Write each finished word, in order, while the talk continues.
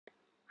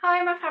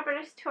Hi my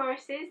fabulous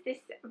Tauruses, this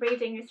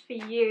reading is for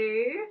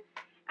you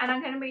and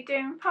I'm going to be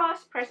doing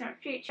past, present,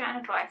 future and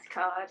advice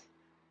card.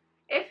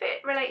 If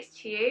it relates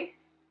to you,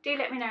 do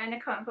let me know in the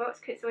comment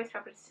box because it's always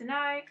fabulous to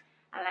know,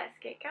 and let's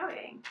get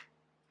going.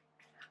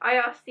 I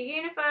asked the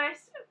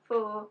universe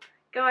for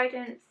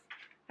guidance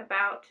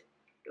about,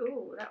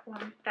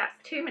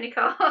 that's too many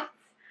cards,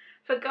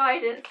 for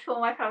guidance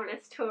for my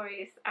fabulous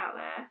Tauruses out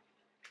there.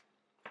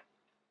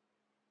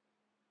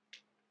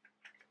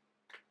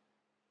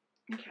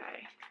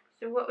 Okay,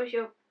 so what was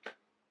your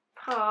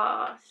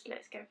past?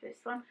 Let's go for this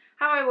one.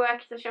 How I work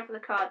is I shuffle the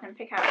cards and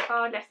pick out a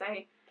card. Let's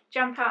say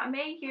jump out at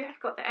me. You have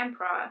got the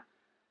Emperor.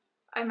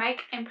 I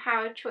make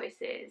empowered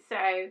choices.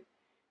 So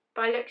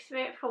by looks of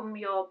it, from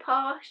your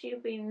past,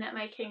 you've been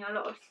making a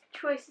lot of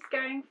choices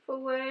going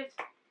forward.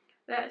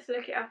 Let's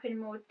look it up in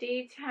more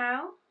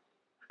detail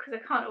because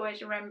I can't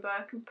always remember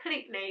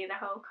completely the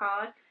whole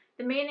card.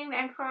 The meaning the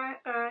Emperor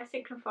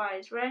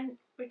signifies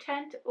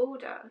return to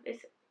order. This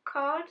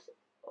card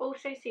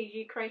also sees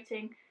you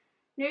creating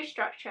new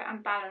structure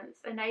and balance,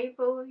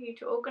 enable you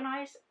to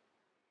organise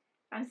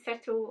and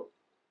settle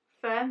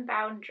firm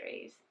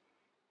boundaries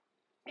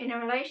in a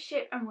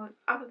relationship and with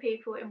other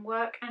people in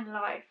work and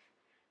life.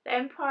 The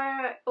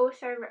Empire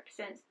also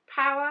represents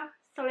power,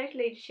 solid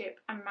leadership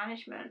and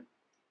management.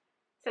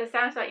 So it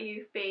sounds like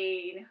you've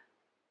been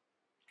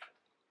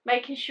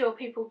making sure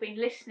people have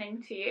been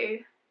listening to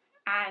you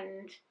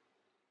and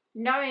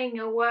knowing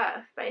your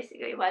worth,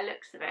 basically, by the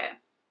looks of it.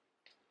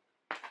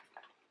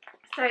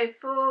 So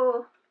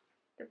for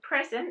the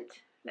present,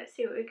 let's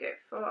see what we get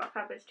for our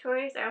fabulous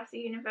Tauruses. I ask the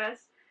universe,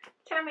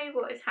 tell me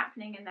what is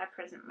happening in their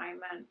present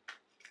moment.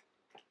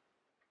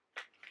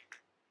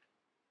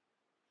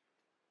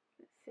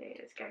 Let's see,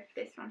 let's go for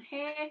this one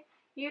here.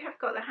 You have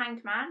got the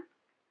Hanged Man.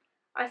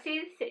 I see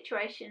the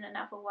situation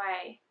another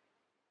way.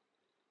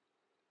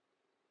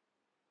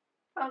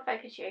 I'll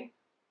focus you.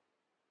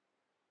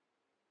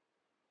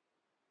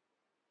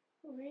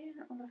 Oh, really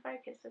not want to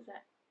focus, does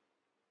it?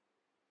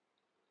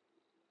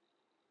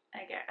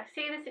 There you go. I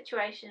see the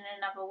situation in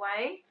another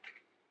way.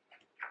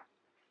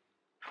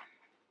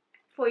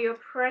 For your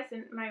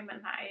present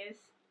moment, that is.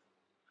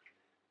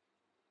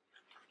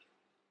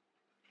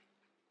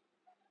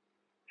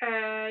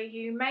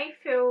 You may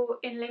feel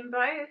in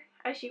limbo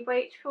as you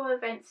wait for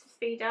events to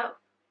speed up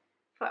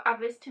for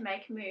others to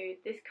make a move.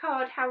 This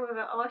card,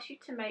 however, asks you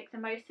to make the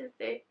most of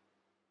this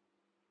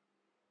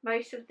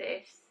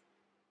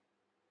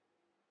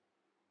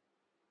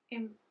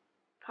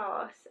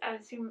impasse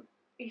as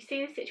you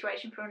see the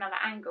situation from another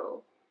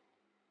angle.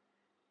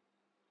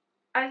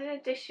 As an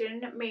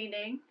addition,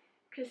 meaning,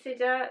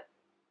 consider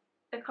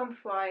a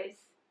compromise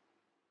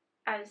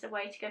as a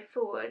way to go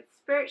forward.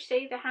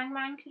 Spiritually, the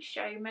Hangman can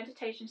show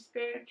meditation,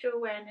 spiritual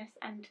awareness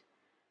and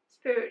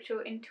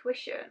spiritual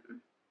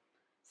intuition.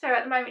 So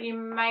at the moment you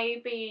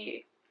may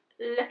be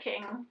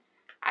looking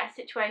at a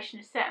situation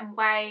a certain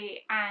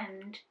way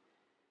and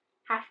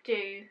have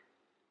to,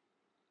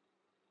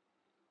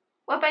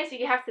 well,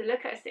 basically you have to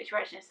look at a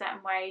situation a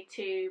certain way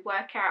to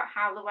work out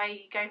how the way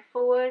you go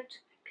forward,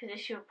 because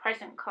it's your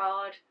present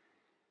card.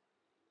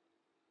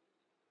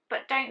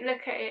 But don't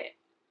look at it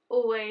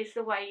always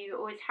the way you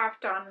always have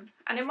done.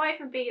 And it might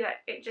even be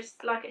that it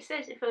just, like it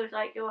says, it feels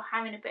like you're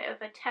having a bit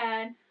of a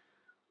turn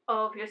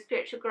of your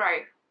spiritual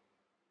growth,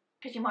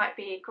 because you might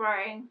be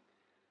growing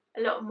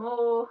a lot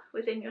more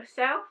within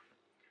yourself.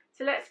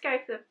 So let's go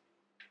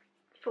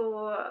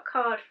for a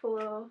card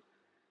for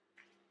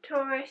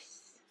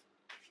Taurus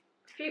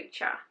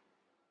future.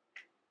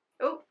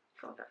 Oh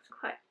god, that's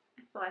quite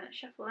a violent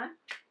shuffle there.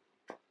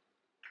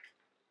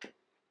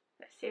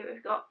 Let's see what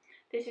we've got.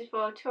 This is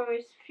for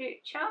Taurus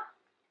future.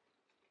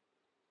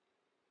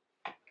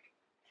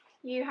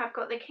 You have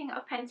got the King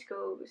of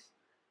Pentacles.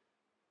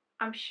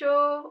 I'm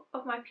sure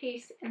of my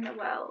peace in the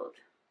world.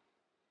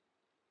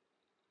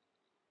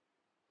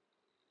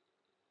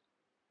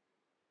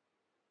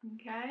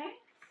 Okay,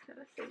 so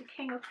let's see the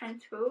King of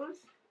Pentacles.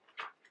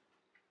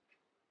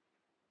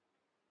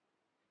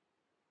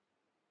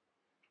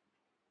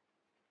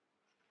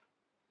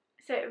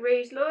 So it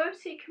reads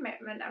loyalty,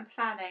 commitment and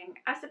planning.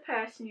 As a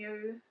person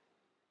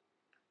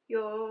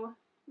you're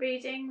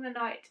reading, the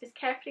Knight is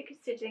carefully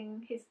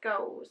considering his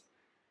goals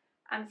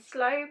and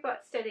slow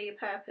but steady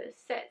purpose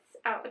sets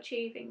out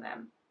achieving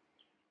them.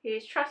 He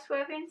is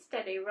trustworthy and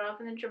steady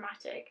rather than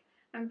dramatic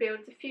and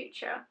builds a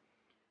future.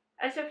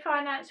 As a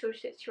financial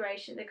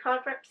situation, the card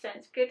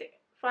represents good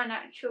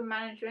financial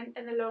management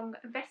and the long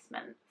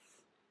investments.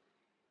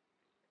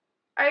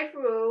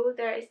 Overall,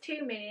 there is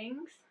two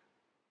meanings.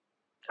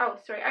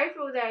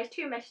 Overall, there is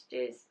two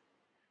messages.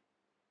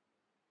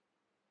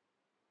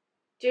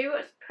 Do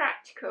what's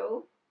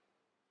practical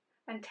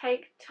and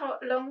take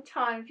long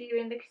time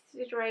viewing the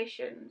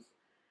considerations.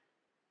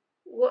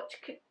 What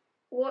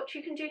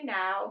you can do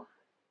now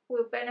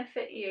will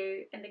benefit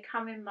you in the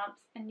coming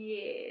months and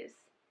years.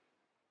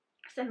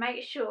 So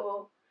make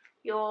sure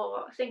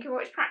you're thinking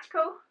what's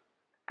practical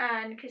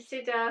and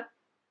consider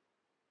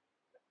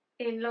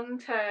in long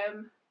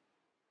term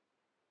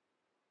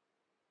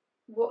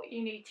what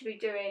you need to be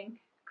doing,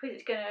 because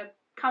it's going to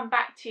come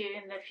back to you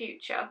in the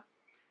future.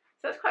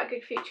 So that's quite a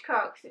good future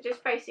card, because it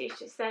just basically is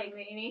just saying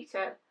that you need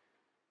to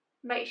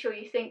make sure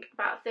you think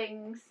about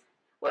things.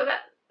 Well,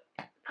 that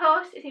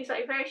past, it seems like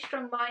you're very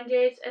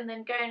strong-minded, and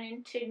then going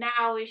into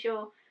now is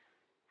you're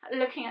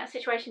looking at a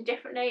situation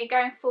differently.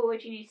 Going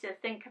forward, you need to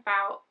think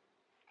about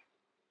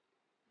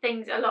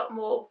things a lot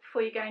more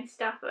before you go into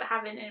stuff, but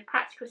having it in a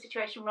practical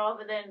situation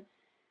rather than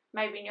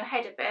maybe in your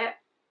head a bit.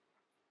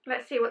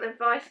 Let's see what the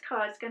advice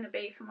card is going to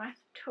be for my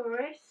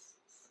Taurus.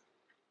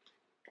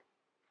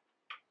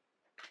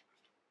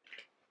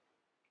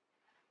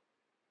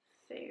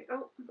 See,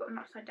 oh, I've got them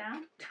upside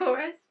down.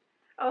 Taurus.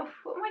 Oh,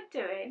 what am I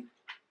doing?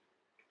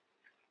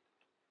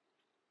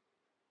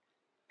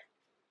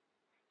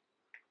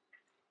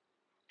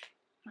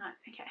 Right,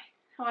 okay.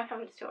 So I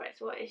covered Taurus.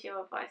 What is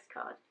your advice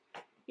card?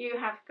 You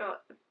have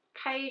got the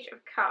Page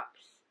of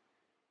Cups.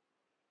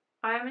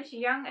 I am as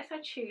young as I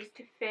choose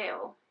to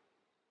feel.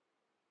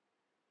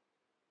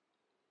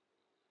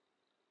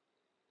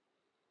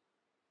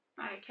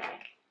 Okay,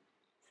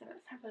 so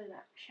let's have a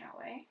look, shall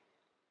we?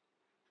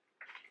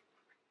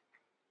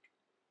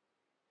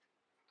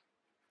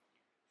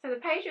 So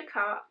the Page of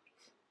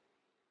Cups.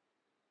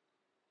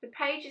 The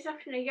page is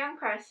often a young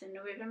person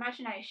with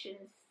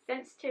imagination,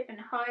 sensitive and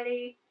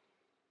highly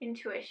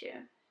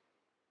intuitive.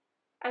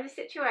 As a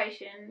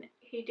situation,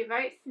 he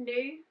devotes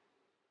new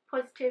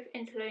positive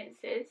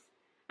influences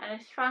and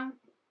is fun.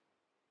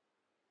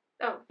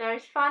 Oh, there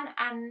is fun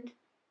and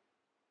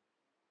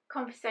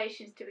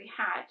conversations to be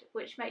had,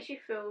 which makes you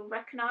feel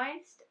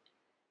recognised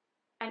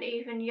and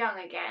even young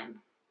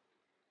again.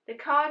 The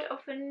card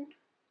often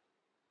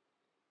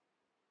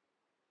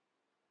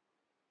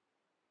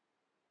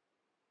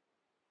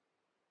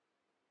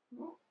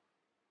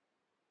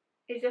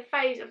is a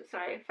phase of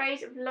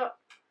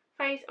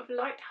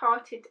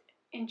light-hearted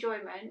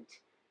enjoyment,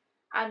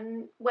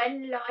 and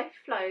when life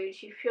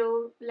flows, you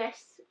feel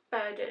less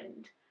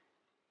burdened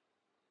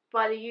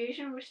by the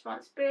usual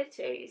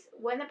responsibilities.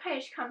 When the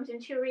page comes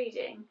into your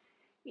reading,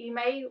 you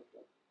may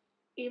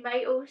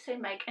also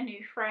make a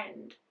new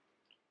friend.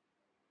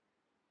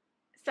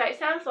 So it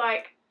sounds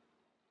like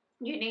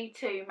you need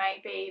to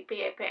maybe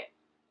be a bit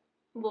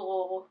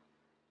more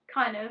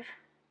kind of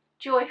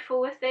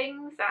joyful with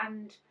things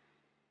and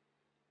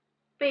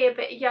be a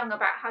bit young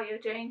about how you're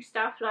doing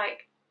stuff,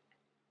 like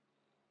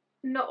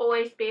not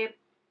always be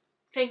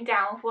thing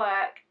down with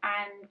work,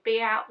 and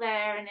be out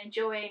there and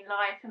enjoying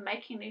life and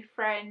making new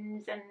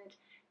friends and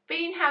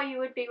being how you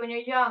would be when you're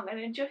young,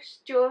 and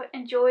just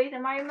enjoy the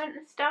moment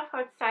and stuff,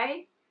 I'd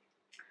say.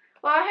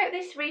 Well, I hope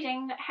this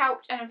reading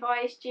helped and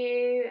advised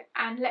you,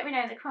 and let me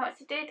know in the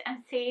comments if it did,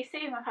 and see you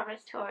soon, my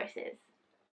fabulous Tauruses.